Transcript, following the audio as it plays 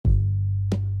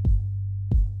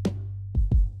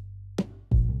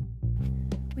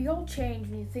We all change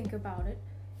when you think about it.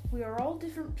 We are all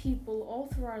different people all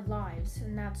through our lives,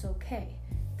 and that's okay.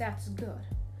 That's good.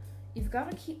 You've got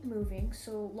to keep moving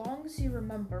so long as you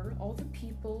remember all the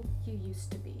people you used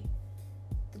to be.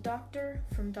 The Doctor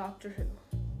from Doctor Who.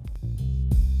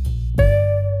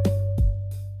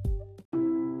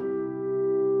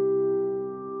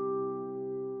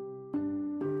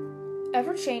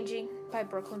 Ever Changing by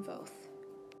Brooklyn Voth.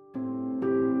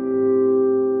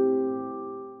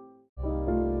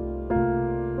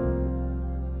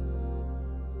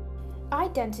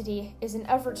 Identity is an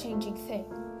ever-changing thing.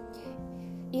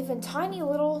 Even tiny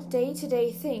little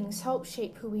day-to-day things help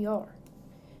shape who we are.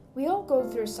 We all go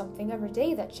through something every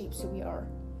day that shapes who we are.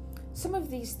 Some of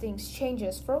these things change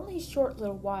us for only a short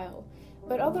little while,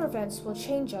 but other events will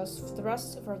change us for the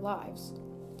rest of our lives.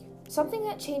 Something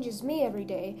that changes me every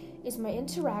day is my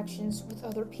interactions with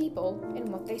other people and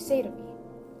what they say to me.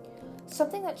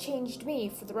 Something that changed me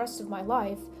for the rest of my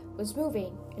life was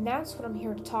moving, and that's what I'm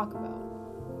here to talk about.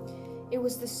 It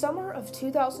was the summer of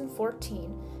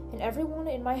 2014, and everyone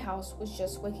in my house was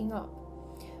just waking up.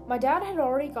 My dad had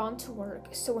already gone to work,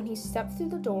 so when he stepped through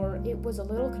the door, it was a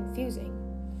little confusing.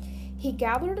 He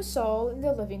gathered us all in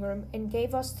the living room and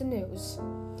gave us the news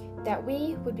that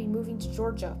we would be moving to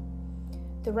Georgia.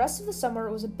 The rest of the summer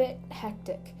was a bit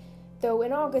hectic, though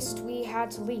in August we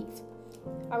had to leave.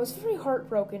 I was very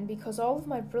heartbroken because all of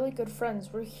my really good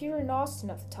friends were here in Austin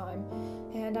at the time,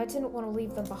 and I didn't want to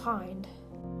leave them behind.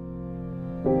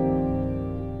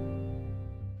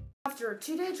 After a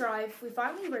 2-day drive, we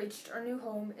finally reached our new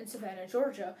home in Savannah,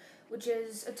 Georgia, which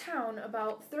is a town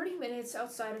about 30 minutes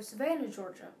outside of Savannah,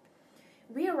 Georgia.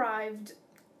 We arrived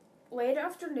late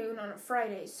afternoon on a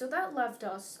Friday, so that left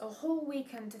us a whole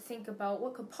weekend to think about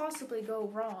what could possibly go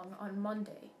wrong on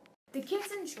Monday. The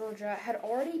kids in Georgia had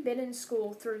already been in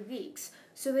school 3 weeks,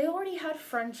 so they already had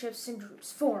friendships and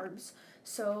groups formed.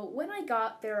 So when I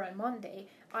got there on Monday,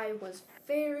 I was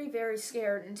very, very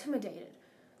scared and intimidated.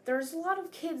 There's a lot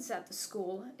of kids at the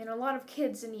school, and a lot of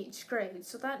kids in each grade,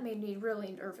 so that made me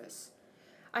really nervous.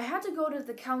 I had to go to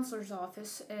the counselor's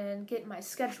office and get my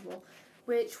schedule,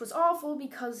 which was awful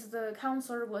because the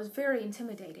counselor was very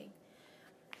intimidating.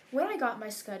 When I got my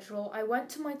schedule, I went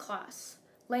to my class,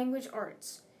 Language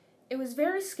Arts. It was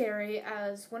very scary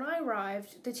as when I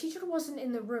arrived, the teacher wasn't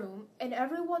in the room and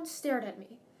everyone stared at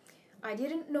me. I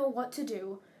didn't know what to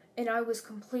do, and I was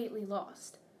completely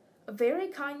lost. A very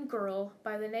kind girl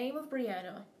by the name of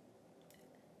Brianna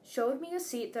showed me a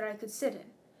seat that I could sit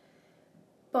in.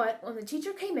 But when the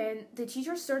teacher came in, the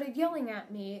teacher started yelling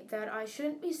at me that I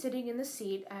shouldn't be sitting in the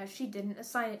seat as she didn't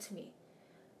assign it to me.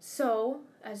 So,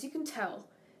 as you can tell,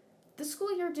 the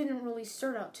school year didn't really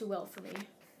start out too well for me.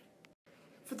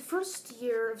 For the first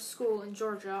year of school in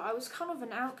Georgia, I was kind of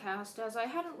an outcast as I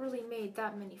hadn't really made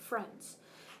that many friends.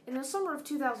 In the summer of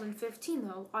 2015,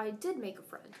 though, I did make a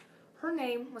friend. Her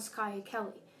name was Kaya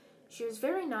Kelly. She was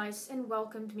very nice and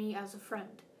welcomed me as a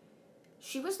friend.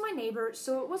 She was my neighbor,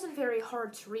 so it wasn't very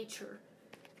hard to reach her.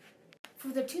 For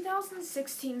the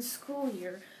 2016 school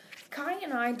year, Kai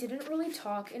and I didn't really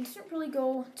talk and didn't really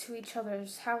go to each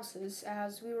other's houses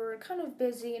as we were kind of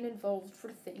busy and involved for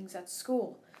things at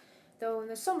school. Though in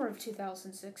the summer of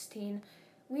 2016,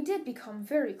 we did become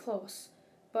very close,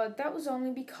 but that was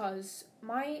only because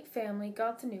my family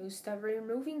got the news that we were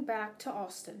moving back to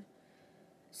Austin.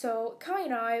 So Kai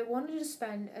and I wanted to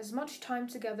spend as much time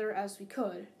together as we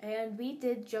could, and we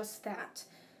did just that.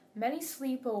 Many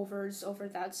sleepovers over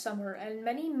that summer and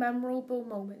many memorable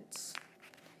moments.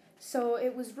 So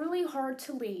it was really hard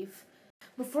to leave.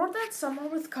 Before that summer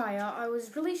with Kaya, I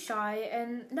was really shy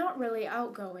and not really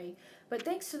outgoing, but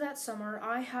thanks to that summer,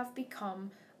 I have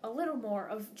become a little more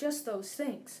of just those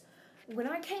things. When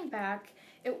I came back,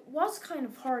 it was kind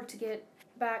of hard to get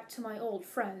back to my old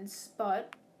friends,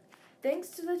 but thanks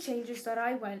to the changes that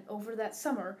I went over that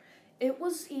summer, it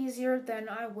was easier than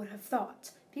I would have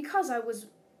thought, because I was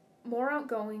more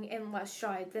outgoing and less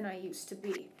shy than I used to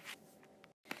be.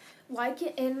 Like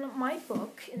in my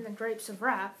book, In the Grapes of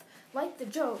Wrath, like the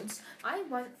Jodes, I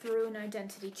went through an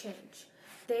identity change.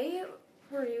 They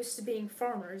were used to being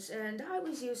farmers, and I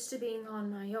was used to being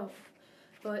on my own.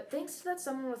 But thanks to that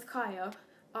summer with Kaya,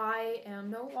 I am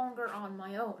no longer on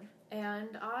my own,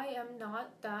 and I am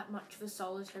not that much of a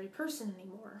solitary person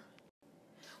anymore.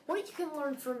 What you can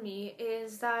learn from me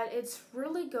is that it's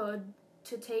really good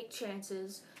to take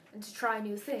chances and to try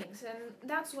new things, and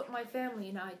that's what my family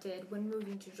and I did when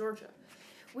moving to Georgia.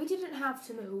 We didn't have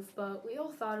to move, but we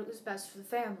all thought it was best for the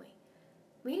family.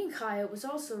 Meeting Kaya was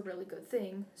also a really good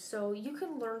thing, so you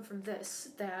can learn from this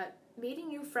that meeting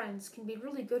new friends can be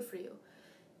really good for you.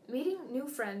 Meeting new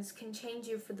friends can change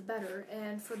you for the better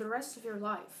and for the rest of your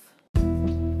life.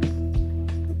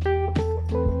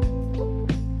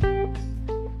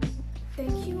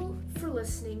 for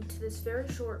listening to this very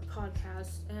short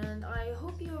podcast, and I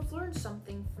hope you have learned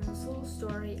something from this little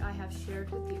story I have shared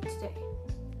with you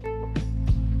today.